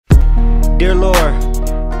Dear Lord,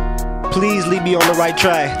 please lead me on the right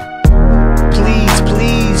track.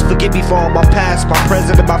 Please forgive me for all my past, my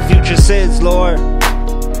present, and my future sins, Lord.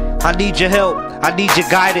 I need your help, I need your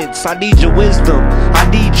guidance, I need your wisdom, I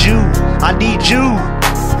need you.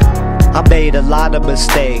 I made a lot of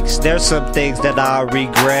mistakes, there's some things that I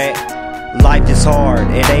regret. Life is hard,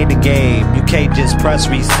 it ain't a game, you can't just press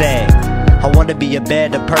reset. I wanna be a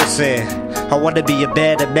better person, I wanna be a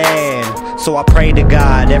better man. So I pray to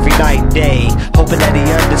God every night and day, hoping that He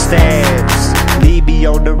understands. Lead me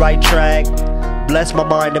on the right track, bless my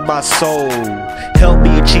mind and my soul. Help me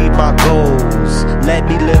achieve my goals, let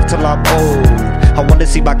me live till I'm old. I wanna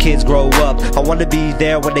see my kids grow up, I wanna be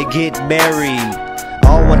there when they get married.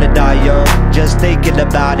 I don't wanna die young, just thinking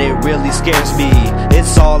about it really scares me.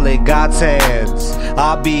 It's all in God's hands,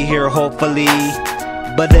 I'll be here hopefully.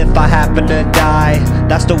 But if I happen to die,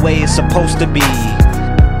 that's the way it's supposed to be.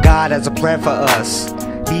 God has a plan for us,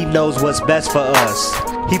 He knows what's best for us.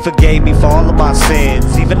 He forgave me for all of my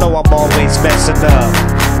sins, even though I'm always messing up.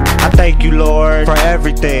 I thank you, Lord, for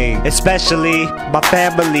everything, especially my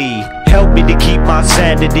family. Help me to keep my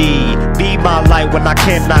sanity, be my light when I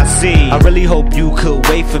cannot see. I really hope you could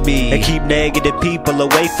wait for me and keep negative people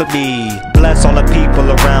away from me. Bless all the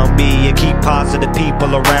people around me and keep positive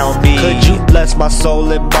people around me. Could you bless my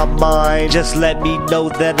soul and my mind? Just let me know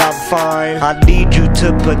that I'm fine. I need you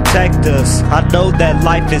to protect us, I know that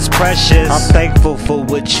life is precious. I'm thankful for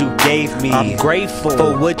what you gave me, I'm grateful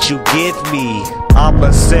for what you give me. I'm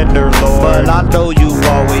a sinner, Lord, but I know you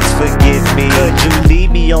always forgive me. Could you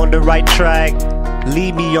lead me on the right track?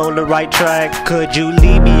 Lead me on the right track. Could you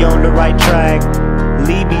lead me on the right track?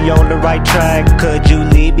 Lead me on the right track. Could you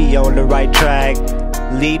lead me on the right track?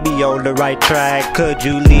 Lead me on the right track. Could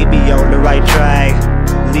you lead me on the right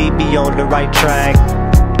track? Lead me on the right track.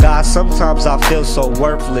 God, sometimes I feel so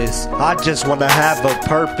worthless, I just wanna have a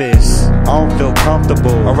purpose. I don't feel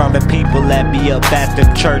comfortable around the people that be up at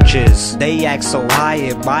them churches. They act so high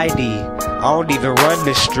and mighty, I don't even run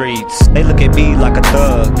the streets. They look at me like a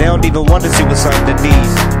thug, they don't even wanna see what's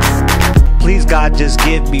underneath. Please God, just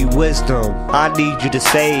give me wisdom, I need you to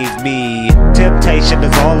save me. Temptation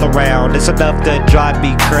is all around, it's enough to drive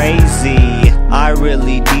me crazy. I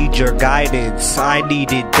really need your guidance, I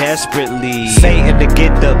need it desperately. Satan to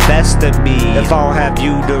get the best of me, if I don't have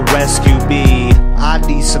you to rescue me. I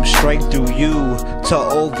need some strength through you to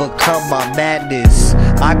overcome my madness.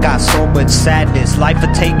 I got so much sadness, life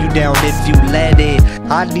will take you down if you let it.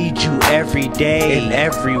 I need you every day, in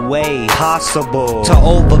every way possible, to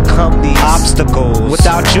overcome these obstacles.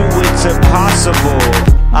 Without you it's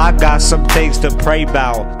impossible. I got some things to pray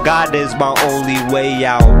about, God is my only way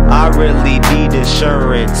out. I really need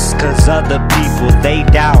assurance, cause other people they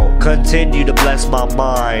doubt. Continue to bless my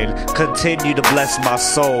mind, continue to bless my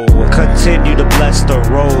soul, continue to bless the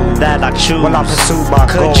road that I choose when I pursue my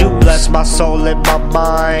goals. Could you bless my soul and my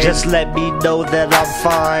mind? Just let me know that I'm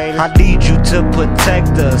fine. I need you to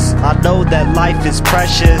protect us, I know that life is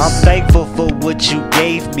precious. I'm thankful for what you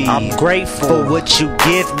gave me, I'm grateful for what you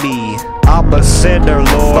give me. I'm a sinner,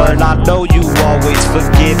 Lord, but I know you always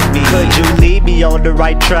forgive me. Could you lead me on the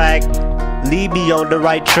right track? Lead me on the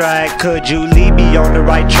right track. Could you lead me on the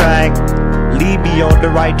right track? Lead me on the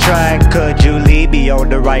right track. Could you lead me on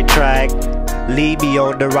the right track? Lead me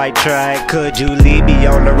on the right track. Could you lead me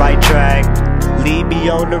on the right track? Lead me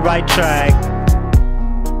on the right track.